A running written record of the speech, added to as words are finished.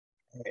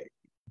Hey,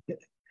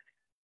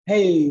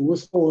 hey,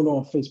 what's going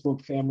on,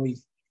 Facebook family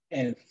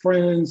and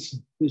friends?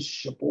 This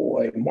is your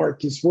boy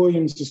Marcus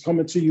Williams, just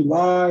coming to you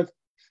live.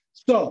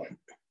 So,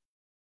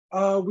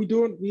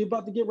 we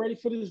about to get ready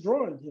for this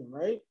drawing here,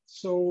 right?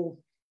 So,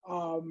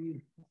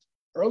 um,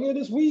 earlier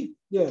this week,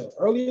 I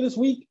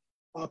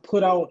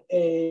put out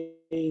a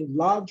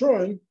live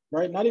drawing,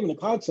 right? Not even a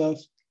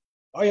contest.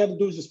 All you have to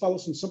do is just follow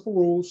some simple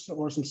rules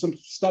or some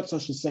simple steps, I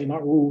should say,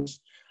 not rules,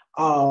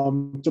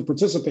 to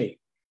participate.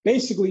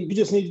 Basically, you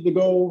just need to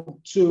go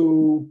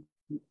to,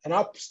 and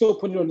I'll still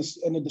put it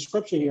in the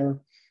description here,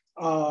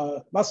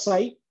 my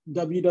site,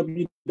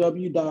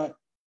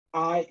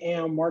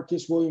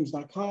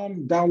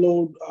 www.iammarcuswilliams.com.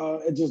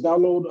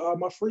 Download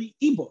my free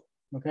ebook.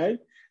 Okay.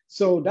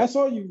 So that's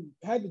all you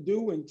had to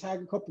do, and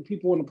tag a couple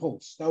people in the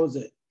post. That was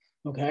it.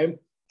 Okay.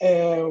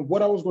 And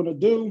what I was going to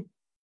do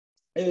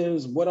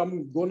is what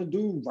I'm going to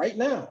do right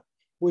now,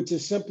 which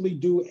is simply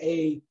do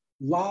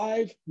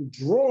live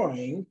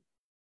drawing,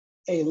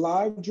 a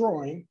live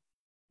drawing.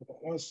 Hold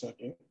on 1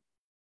 second.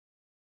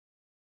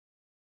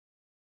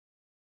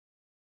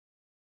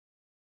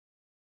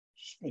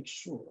 Just make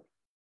sure.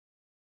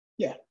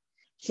 Yeah.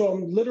 So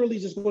I'm literally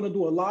just going to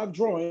do a live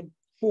drawing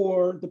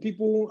for the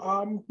people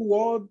who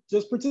all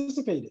just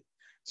participated.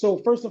 So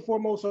first and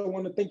foremost, I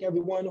want to thank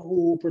everyone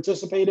who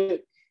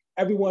participated,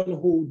 everyone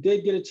who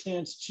did get a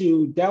chance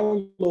to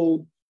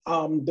download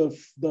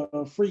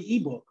the free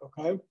ebook.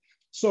 Okay.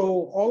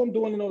 So all I'm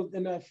doing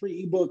in that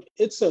free ebook,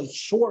 it's a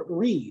short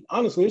read.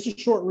 Honestly, it's a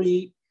short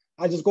read.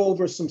 I just go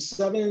over some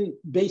 7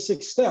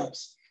 basic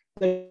steps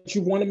that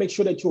you want to make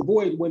sure that you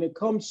avoid when it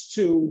comes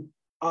to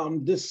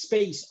this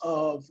space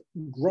of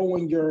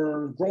growing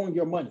your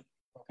money.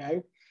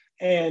 Okay.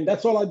 And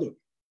that's all I do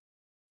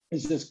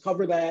is just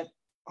cover that.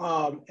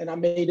 And I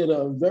made it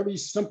a very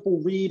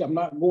simple read. I'm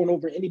not going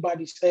over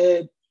anybody's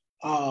head.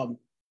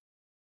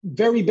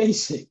 Very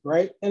basic,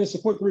 right? And it's a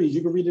quick read.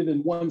 You can read it in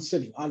one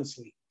sitting,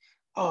 honestly.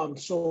 Even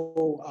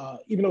though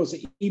it's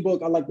an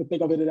ebook, I like to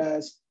think of it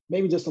as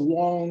maybe just a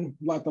long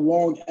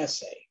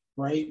essay,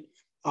 right?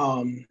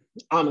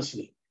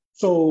 Honestly.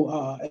 So,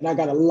 and I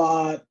got a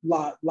lot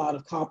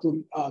of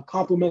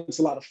compliments,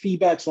 a lot of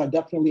feedback. So I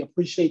definitely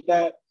appreciate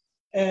that.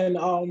 And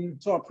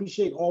so I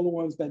appreciate all the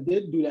ones that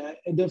did do that.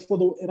 And then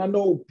and I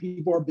know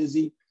people are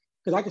busy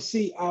because I can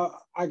see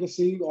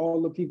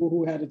all the people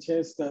who had a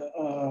chance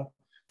to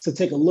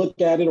take a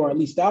look at it or at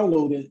least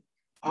download it.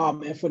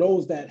 And for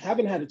those that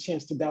haven't had a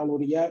chance to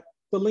download it yet,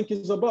 the link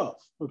is above.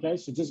 Okay,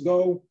 so just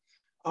go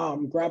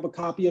grab a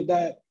copy of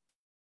that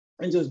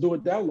and just do a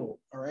download.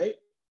 All right.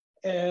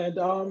 And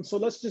so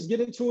let's just get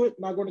into it.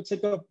 I'm not going to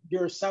take up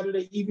your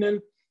Saturday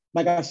evening.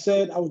 Like I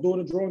said, I was doing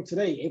a drawing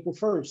today, April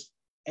 1st.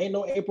 Ain't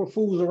no April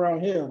Fools around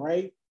here,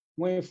 right?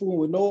 We ain't fooling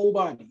with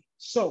nobody.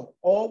 So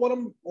all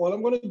I'm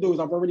going to do is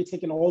I've already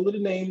taken all of the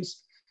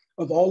names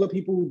of all the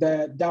people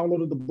that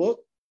downloaded the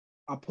book.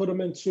 I put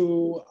them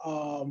into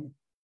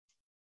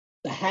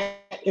the hat,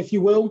 if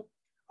you will,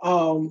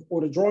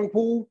 or the drawing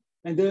pool.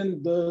 And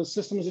then the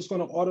system is just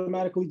going to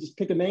automatically just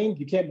pick a name.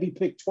 You can't be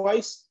picked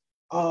twice.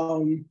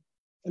 And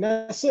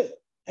that's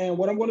it. And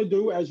what I'm going to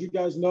do, as you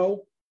guys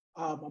know,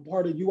 I'm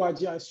part of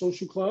UIGI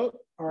Social Club.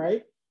 All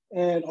right.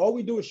 And all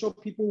we do is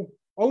help people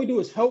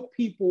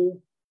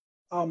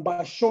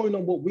by showing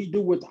them what we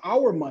do with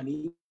our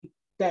money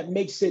that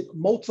makes it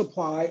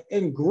multiply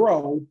and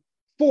grow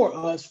for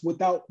us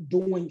without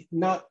doing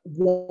not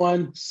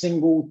one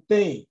single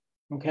thing.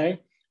 Okay.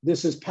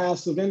 This is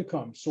passive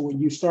income. So when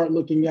you start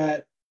looking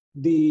at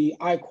the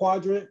I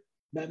quadrant,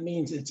 that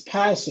means it's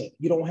passive.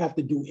 You don't have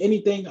to do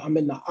anything. I'm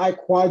in the I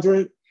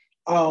quadrant.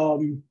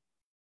 You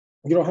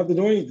don't have to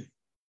do anything.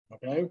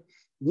 Okay.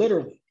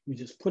 Literally. You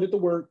just put it to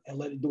work and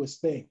let it do its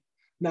thing.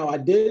 Now, I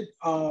did,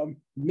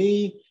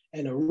 me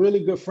and a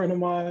really good friend of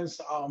mine,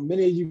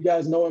 many of you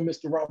guys know him,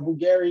 Mr. Rob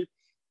Bulgari,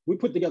 we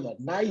put together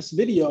a nice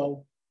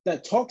video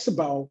that talks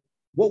about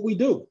what we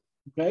do,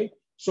 okay?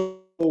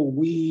 So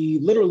we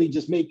literally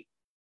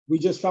we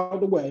just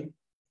found a way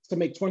to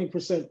make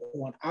 20%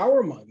 on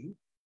our money.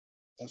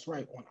 That's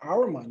right, on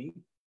our money.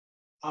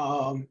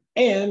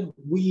 And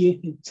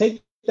we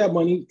take that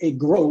money, it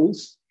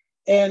grows,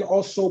 and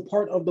also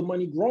part of the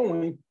money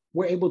growing,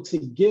 we're able to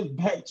give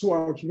back to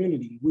our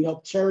community. We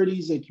help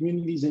charities and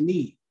communities in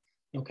need.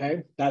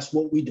 Okay, that's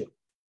what we do.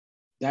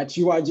 That's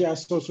UIGI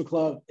Social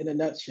Club in a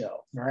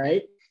nutshell. All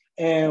right.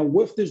 And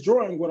with this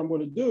drawing, what I'm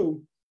going to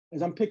do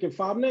is I'm picking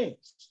 5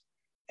 names.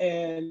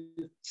 And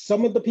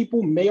some of the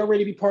people may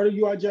already be part of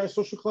UIGI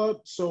Social Club.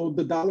 So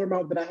the dollar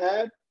amount that I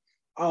had,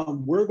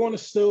 we're going to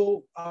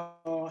still,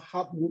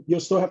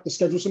 you'll still have to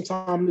schedule some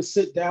time to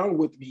sit down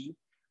with me.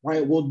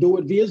 Right. We'll do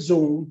it via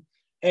Zoom.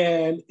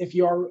 And if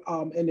you're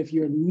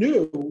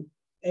new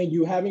and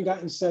you haven't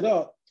gotten set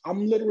up,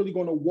 I'm literally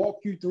going to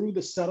walk you through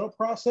the setup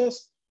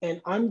process, and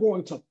I'm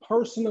going to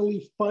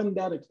personally fund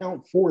that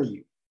account for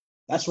you.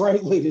 That's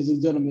right, ladies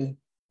and gentlemen.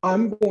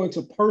 I'm going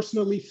to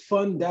personally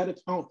fund that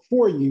account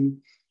for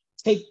you,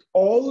 take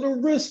all of the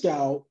risk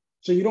out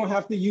so you don't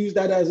have to use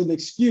that as an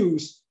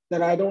excuse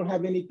that I don't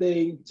have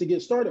anything to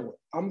get started with.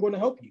 I'm going to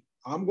help you.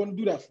 I'm going to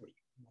do that for you.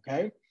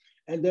 okay?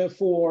 And then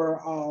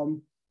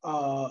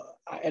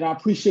and I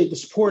appreciate the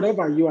support of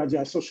our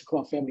UIGI Social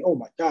Club family. Oh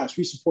my gosh,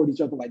 we support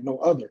each other like no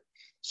other.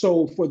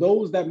 So for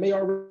those that may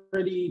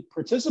already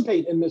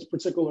participate in this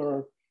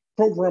particular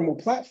program or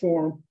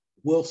platform,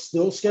 we'll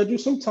still schedule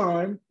some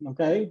time,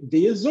 okay,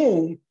 via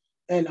Zoom,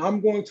 and I'm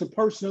going to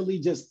personally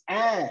just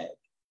add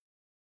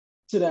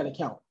to that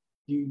account.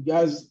 You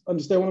guys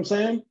understand what I'm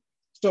saying?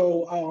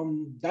 So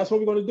that's what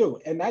we're going to do.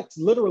 And that's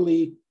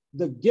literally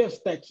the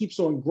gift that keeps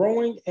on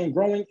growing and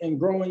growing and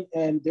growing,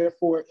 and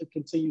therefore it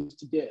continues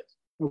to give,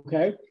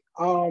 okay?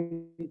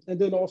 And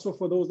then also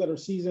for those that are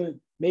seasoned,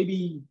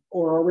 maybe,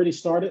 or already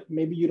started,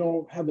 maybe you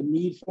don't have a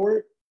need for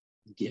it,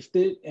 gift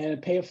it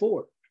and pay it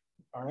forward,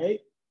 all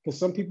right? Because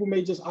some people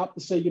may just opt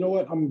to say, you know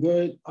what, I'm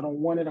good, I don't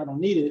want it, I don't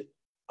need it.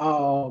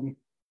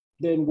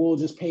 Then we'll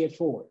just pay it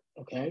forward,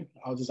 okay?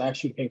 I'll just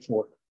ask you to pay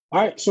for it.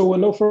 All right, so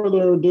with no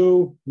further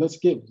ado, let's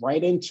get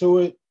right into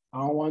it. I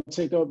don't want to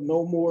take up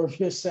no more of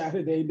your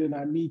Saturday than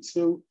I need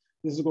to.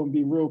 This is going to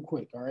be real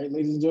quick, all right,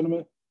 ladies and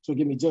gentlemen? So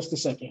give me just a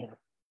second here.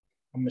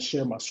 I'm going to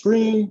share my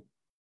screen.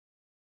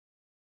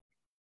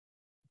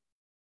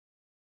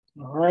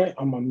 All right,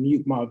 I'm going to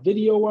mute my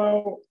video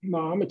out. No,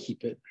 I'm going to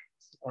keep it,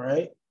 all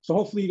right? So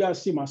hopefully you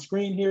guys see my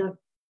screen here.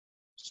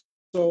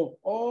 So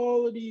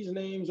all of these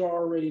names are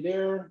already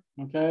there,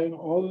 okay?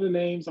 All of the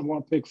names, I'm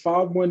going to pick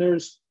 5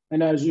 winners.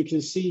 And as you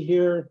can see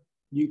here,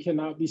 you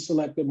cannot be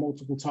selected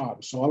multiple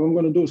times. So all I'm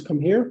going to do is come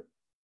here,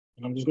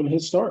 and I'm just going to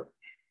hit start.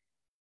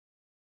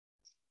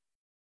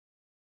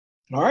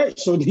 All right,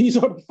 so these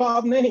are the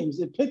 5 names.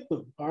 It picked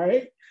them, all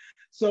right?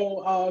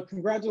 So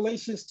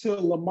congratulations to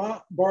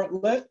Lamont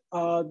Bartlett.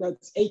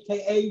 That's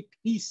AKA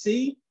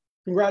PC.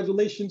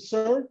 Congratulations,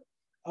 sir.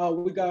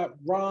 We got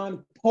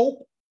Ron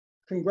Pope.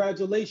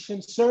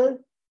 Congratulations, sir.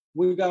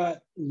 We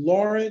got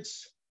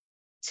Lawrence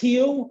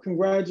Teal.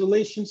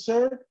 Congratulations,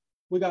 sir.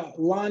 We got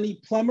Lonnie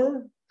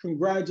Plummer.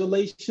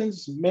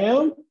 Congratulations,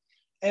 ma'am.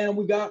 And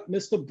we got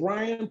Mr.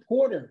 Brian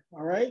Porter,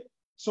 all right?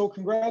 So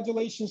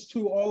congratulations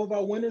to all of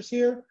our winners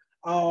here.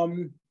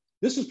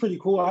 This is pretty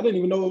cool. I didn't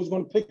even know it was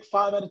going to pick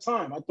 5 at a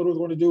time. I thought it was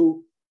going to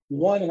do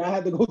 1, and I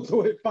had to go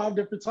through it 5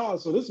 different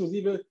times. So this was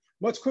even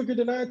much quicker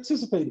than I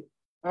anticipated,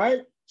 all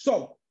right?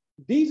 So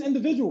these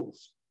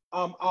individuals,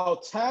 I'll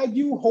tag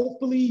you.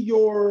 Hopefully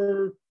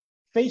your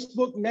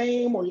Facebook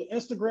name or your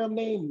Instagram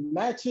name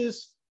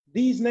matches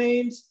these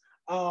names.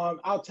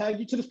 I'll tag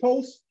you to this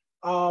post.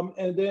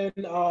 And then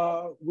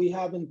we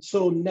have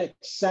until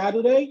next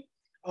Saturday,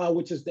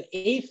 which is the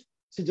 8th,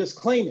 to just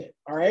claim it,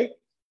 all right?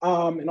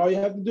 And all you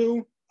have to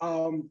do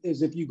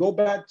is if you go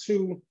back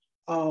to,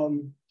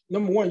 number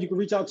one, you can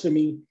reach out to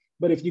me,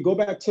 but if you go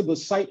back to the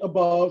site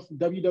above,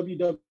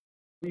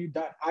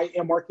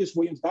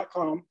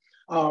 www.iammarcuswilliams.com,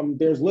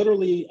 there's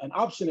literally an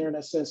option there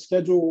that says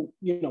schedule,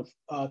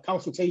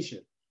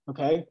 consultation,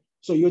 okay?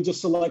 So you'll just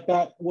select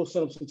that, we'll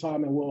set up some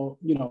time and we'll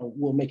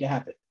make it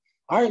happen.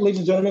 All right, ladies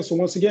and gentlemen, so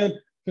once again,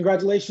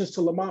 congratulations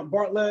to Lamont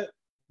Bartlett,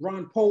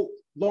 Ron Pope,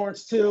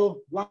 Lawrence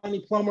Till,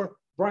 Lonnie Plummer,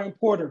 Brian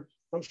Porter.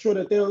 I'm sure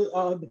that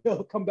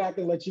they'll come back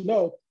and let you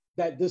know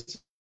that this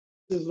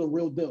is a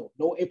real deal.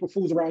 No April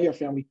Fools around here,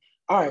 family.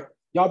 All right,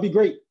 y'all be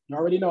great. You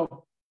already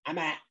know. I'm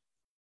out.